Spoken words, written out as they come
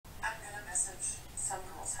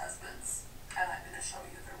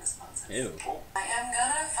Ew. I am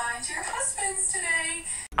gonna find your husbands today.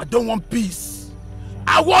 I don't want peace.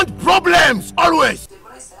 I want problems, always. Did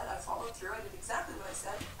what I said. I followed through. I did exactly what I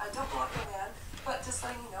said. I don't block your man, but just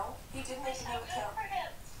letting you know, he did make a new account.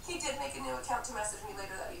 He did make a new account to message me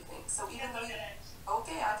later that evening. So even though you...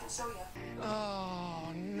 Okay, I can show you. Oh,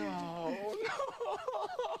 no.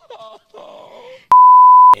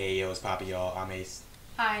 Hey, yo, it's Poppy, y'all. I'm Ace.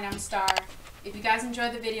 Hi, and I'm Star. If you guys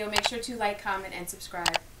enjoyed the video, make sure to like, comment, and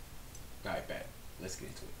subscribe. Alright, bet. Let's get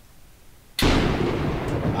into it.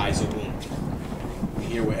 Alright, so boom. We're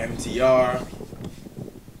here with MTR.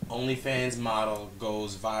 Onlyfans model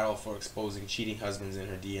goes viral for exposing cheating husbands in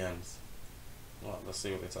her DMs. Well, let's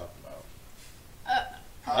see what they're talking about.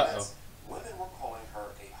 Comments. Women were calling her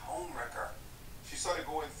a homewrecker. She started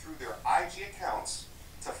going through their IG accounts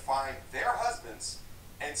to find their husbands,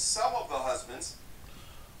 and some of the husbands.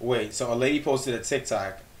 Wait, so a lady posted a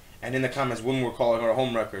TikTok, and in the comments, women were calling her a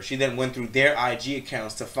homewrecker. She then went through their IG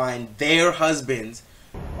accounts to find their husbands.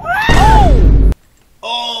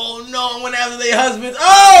 Oh no! Went after their husbands.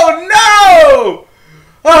 Oh no!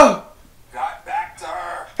 Oh! Got back to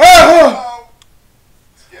her. Oh!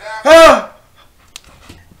 Let's get out.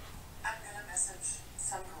 I'm gonna message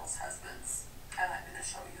some girls' husbands, and I'm gonna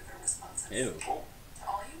show you their responses. Ew. To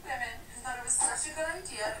all you women who thought it was such a good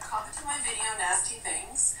idea to comment to my video nasty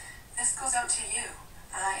things, this goes out to you.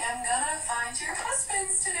 I am gonna find your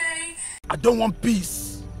husbands today. I don't want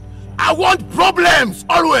peace. I want problems,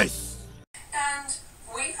 always. And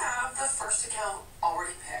we have the first account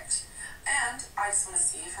already picked. And I just want to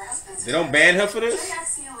see if her husband's... They don't ban her for this?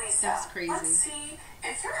 Lisa. That's crazy. Let's see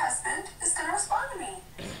if your husband is going to respond to me.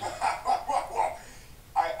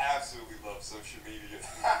 I absolutely love social media.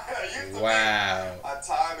 It used to Wow. be a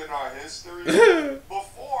time in our history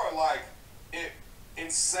before, like, it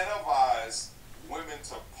incentivized women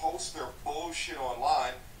to post their bullshit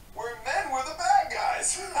online, where men were the bad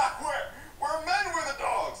guys. where men were the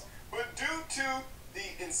dogs. But due to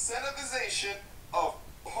the incentivization of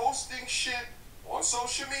posting shit on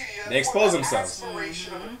social media, They expose for the themselves.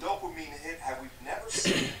 aspiration of a dopamine hit, have we never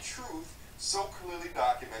seen the truth so clearly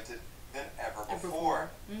documented than ever before.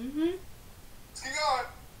 Let's keep going.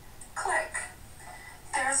 Click.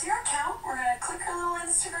 There's your account. We're going to click your little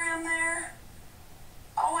Instagram there.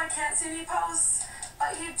 Oh, I can't see any posts,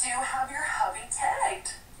 but you do have your hubby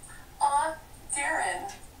tagged.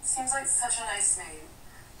 Darren. Seems like such a nice name.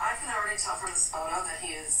 I can already tell from this photo that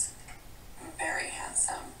he is very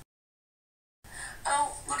handsome.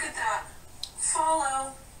 Oh, look at that.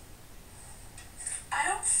 Follow. I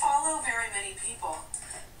don't follow very many people,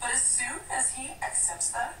 but as soon as he accepts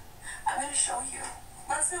that, I'm going to show you.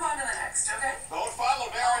 Let's move on to the next, okay? Don't follow,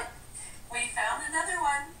 Darren. We found another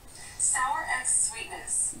one. Sour X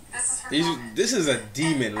Sweetness. This is her comment. This is a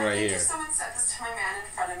demon I right think here. if someone said this to my man in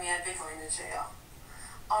front of me, I'd be going to jail.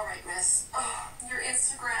 All right, miss. Oh, your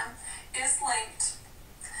Instagram is linked.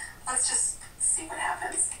 Let's just see what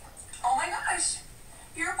happens. Oh my gosh.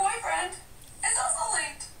 Your boyfriend is also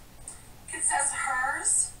linked. It says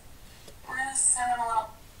hers. We're going to send him a little...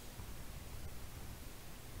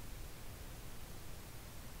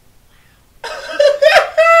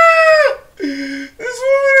 This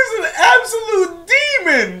woman is an absolute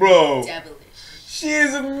demon, bro. Devilish. She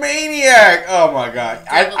is a maniac. Oh my god.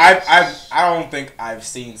 I don't think I've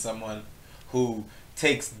seen someone who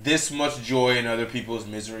takes this much joy in other people's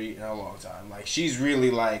misery in a long time. Like, she's really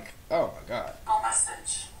like, oh my god.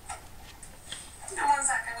 message. No, 1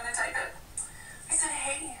 sec, I'm going to type it. I said,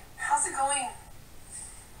 hey, how's it going?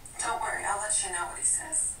 Don't worry, I'll let you know what he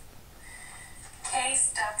says.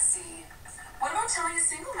 Ace&StarTV. What about telling a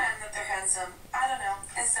single man that they're handsome? I don't know,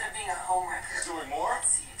 instead of being a homewrecker. Doing more?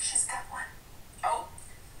 Let's see if she's got one. Oh,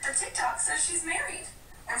 her TikTok says she's married.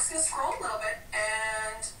 I'm just going to scroll a little bit,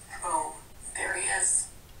 and boom, there he is.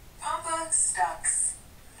 Papa Stucks.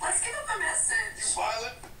 Let's give him a message. You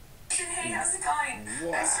violent? Hey, how's it going?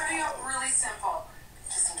 I'm starting out really simple,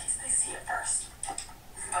 just in case they see it first.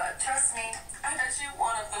 But trust me, I bet you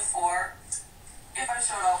one of the four, if I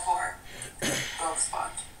showed all four, will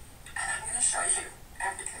respond. And I'm going to show you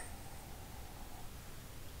everything.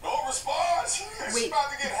 No response. She's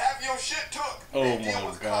about to get half your shit took. Oh Men deal my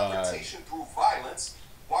with God. confrontation through violence,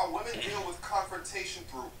 while women deal with confrontation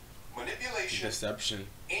through manipulation, Deception.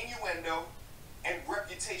 innuendo, and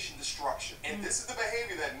reputation destruction. And this is the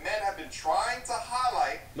behavior that men have been trying to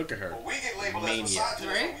highlight. Look at her. But we get labeled Maniac. as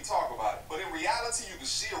misogynist Right? when we talk about it. But in reality, you can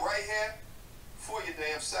see it right here for your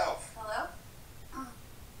damn self. Hello?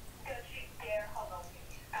 Don't you dare hold on me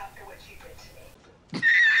after what you did to me.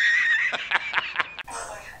 Oh,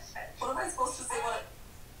 my husband. What am I supposed to say? What?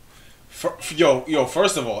 Yo,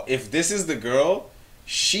 first of all, if this is the girl,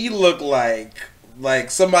 she looked like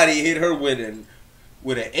somebody hit her with an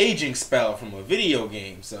aging spell from a video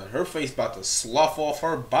game, son. Her face about to slough off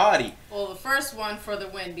her body. Well, the first one for the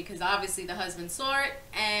win, because obviously the husband saw it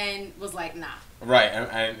and was like, nah. Right,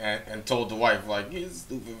 and told the wife, like, you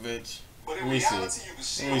stupid bitch. But in Let me reality, see. you can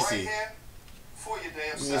see Let me right see. here for your damn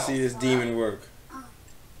Let me self. see this demon work. Don't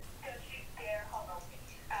you dare humble me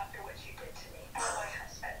after what you did to me or my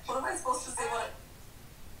husband. What am I supposed to say? What?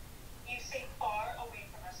 You stay far away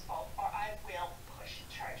from us both, or I will push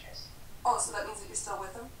charges. Oh, so that means that you're still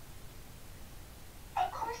with him?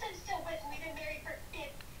 Of course I'm still with him. We've been married for 15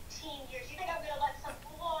 years. You think I'm gonna let some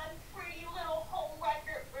blonde, pretty little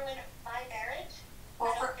homewrecker ruin my marriage?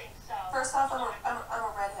 Well, I don't think so. First off, I'm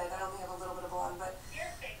a redhead. I only have a little bit of blonde, but You're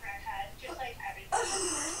a fake redhead, just like everything.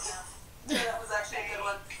 that was actually a good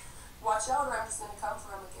one. Watch out, or I'm just gonna come for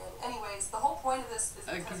him again. Anyways, the whole point of this is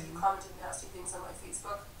because you commented nasty things on my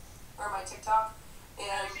Facebook or my TikTok, I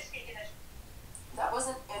and was just speaking of. that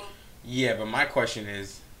wasn't Yeah, but my question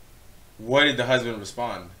is, what did the husband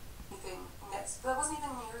respond? anything next. That wasn't even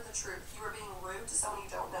near the truth. You were being rude to someone you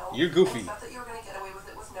don't know. You're goofy. And you thought that you were gonna get away with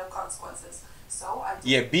it with no consequences. So I did.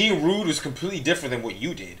 Yeah, being rude is completely different than what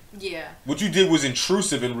you did. Yeah. What you did was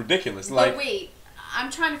intrusive and ridiculous. But Like, wait, I'm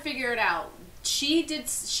trying to figure it out. She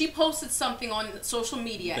posted something on social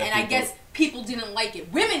media, That and I people- guess people didn't like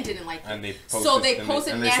it. Women didn't like it. and they So posted, they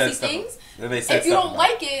posted and they nasty said stuff- things. and they said If you stuff don't about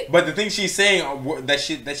like it, But the things she's saying that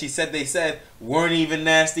she said they said weren't even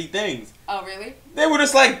nasty things. oh really? They were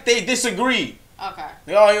just like they disagreed. Okay.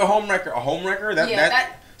 Oh, you're a homewrecker. A homewrecker?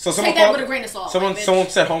 So someone take that called, with a grain of salt. Someone like, bitch. someone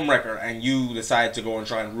said homewrecker, and you decided to go and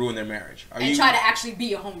try and ruin their marriage. Are and you try to actually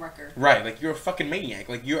be a homewrecker. right? Like you're a fucking maniac.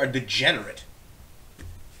 Like you're a degenerate.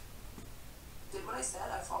 Did what I said.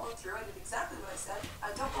 I followed through. I did exactly what I said. I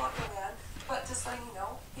don't want the man, but just letting you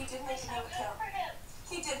know, he did make a new account.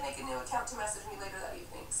 He did make a new account to message me later that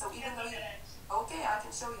evening. So even though you, okay, I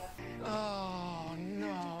can show you. Oh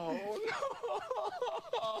no.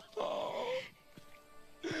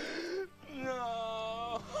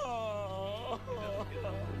 No.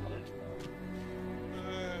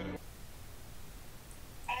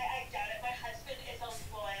 I doubt it. My husband is a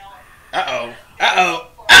loyal. Uh-oh.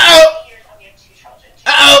 For 20 years, and we have 2 children. Do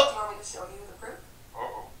you want me to show you the proof?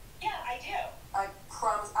 Uh-oh. Yeah, I do. I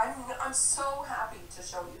promise. I'm so happy to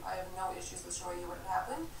show you. I have no issues with showing you what had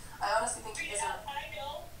happened. I honestly think Read you it out. deserve.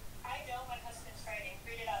 I know my husband's writing.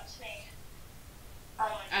 Read it out to me.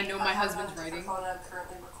 I know my husband's writing. Phone I'm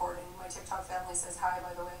currently recording. My TikTok family says hi,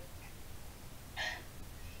 by the way.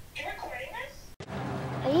 You're recording this?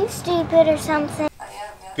 Are you stupid or something? I am,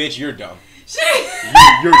 yeah. Bitch, you're dumb. She,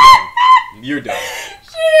 You're dumb. You're dumb.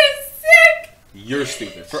 she is sick. You're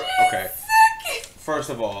stupid. Okay. Sick. First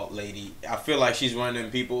of all, lady, I feel like she's one of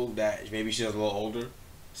them people that maybe she's a little older.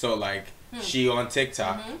 So like she on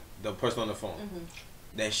TikTok, the person on the phone,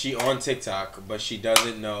 that she on TikTok, but she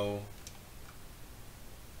doesn't know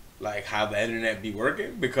like how the internet be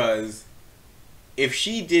working, because if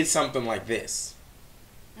she did something like this,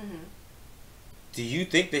 do you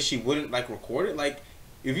think that she wouldn't like record it? Like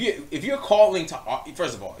if you're calling to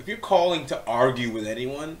first of all, if you're calling to argue with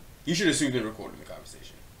anyone, you should assume they're recording the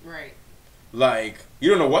conversation. Right. Like you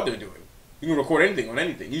don't know what they're doing. You can record anything on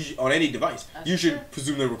anything. On any device. That's you should true.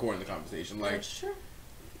 presume they're recording the conversation. Like, That's true.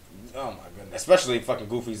 oh my goodness. Especially fucking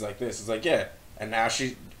goofies like this. It's like, yeah. And now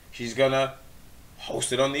she's gonna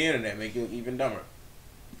host it on the internet, make it look even dumber.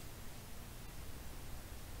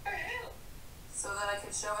 For who? So that I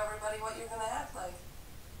could show everybody what you're gonna act like.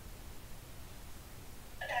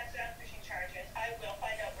 That's not pushing charges. I will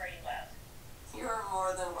find out where you live. You're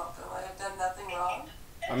more than welcome. I have done nothing wrong.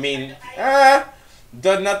 I mean,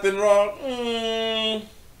 done nothing wrong.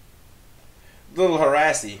 Little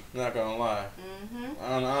harassy, not gonna lie.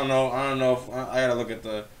 I don't know if I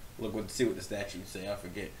gotta see what the statutes say. I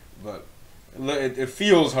forget, but it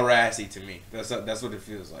feels harassy to me. That's what it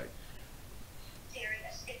feels like.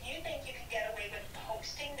 Serious. If you think you can get away with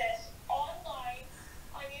posting this online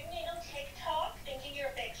on your little TikTok, thinking you're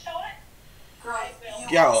a big shot, Girl,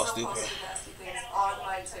 you Y'all also stupid. posted nasty things on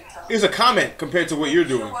my TikTok. It's a comment compared to what you're You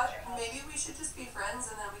know doing. what? Maybe we should just be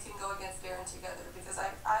friends and then we can go against Darren together, because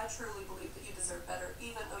I truly believe that you deserve better,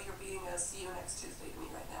 even though you're being a see you next Tuesday to me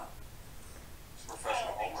right now. It's I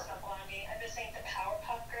professional don't think homework. so, Blondie. I'm just saying the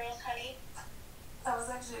Powerpuff Girls, honey. That was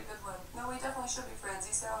actually a good one. No, we definitely should be friends.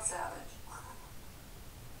 You sound savage.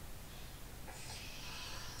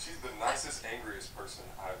 She's the nicest, angriest person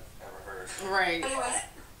I've ever heard. Right. Anyways,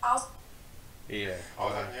 I'll. Yeah. Oh,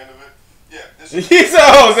 is that the end of it? Yeah, this He is said,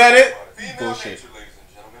 "Oh, is that it?" female Bullshit. nature, ladies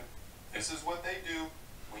and gentlemen. This is what they do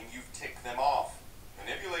when you tick them off.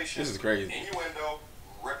 Manipulation, This is crazy. innuendo,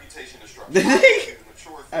 reputation destruction. The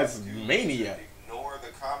mature That's thing to do mania. is to ignore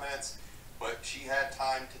the comments, but she had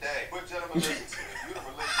time today. But gentlemen, listen to me. If you're in a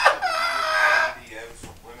relationship with DMs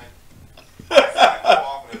from women, I find more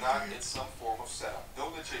often than not, it's some form of setup.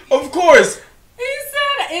 Don't let your ego. Of course. He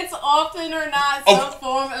said it's often or not some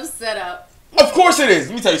form of setup. Of course it is.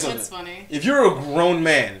 Let me tell you something. It's funny. If you're a grown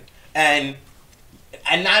man and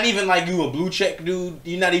not even like you a blue check dude,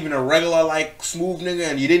 you're not even a regular like smooth nigga,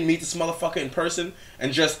 and you didn't meet this motherfucker in person,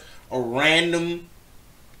 and just a random,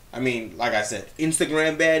 I mean, like I said,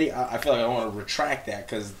 Instagram baddie, I feel like I want to retract that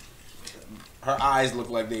because her eyes look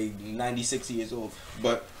like they 96 years old.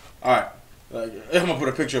 But all right, I'm gonna put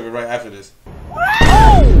a picture of it right after this.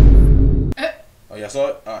 Oh, y'all saw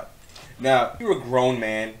it? All right. Now, you're a grown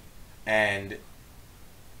man, and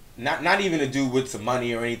not even to do with some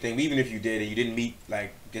money or anything, but even if you did and you didn't meet,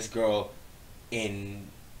 like, this girl in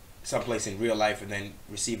someplace in real life and then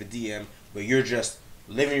receive a DM, but you're just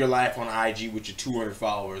living your life on IG with your 200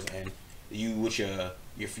 followers, and you with your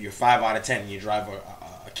 5 out of 10, you drive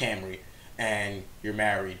a Camry, and you're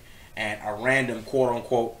married, and a random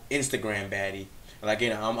quote-unquote Instagram baddie, like, you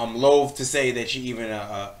know, I'm loath to say that she even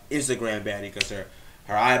a Instagram baddie because her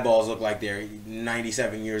eyeballs look like they're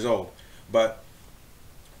 97 years old. But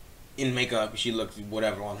in makeup, she looks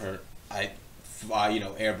whatever on her,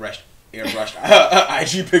 airbrushed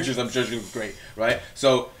IG pictures. I'm sure she looks great, right?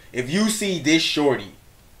 So if you see this shorty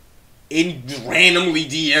randomly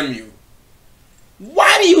DM you,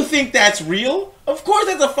 why do you think that's real? Of course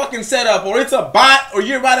it's a fucking setup, or it's a bot, or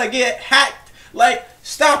you're about to get hacked. Like,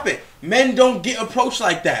 stop it. Men don't get approached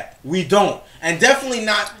like that. We don't. And definitely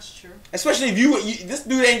not. That's true. Especially if you this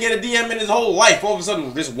dude ain't get a DM in his whole life. All of a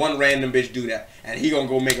sudden, this one random bitch do that. And he gonna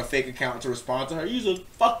go make a fake account to respond to her. He's a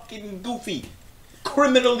fucking goofy.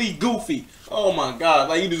 Criminally goofy. Oh my god.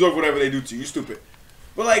 Like, you deserve whatever they do to you. You stupid.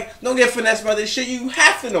 But, like, don't get finessed by this shit. You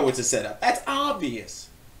have to know it's a setup. That's obvious.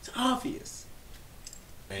 It's obvious.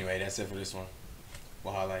 Anyway, that's it for this one.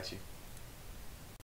 We'll highlight you.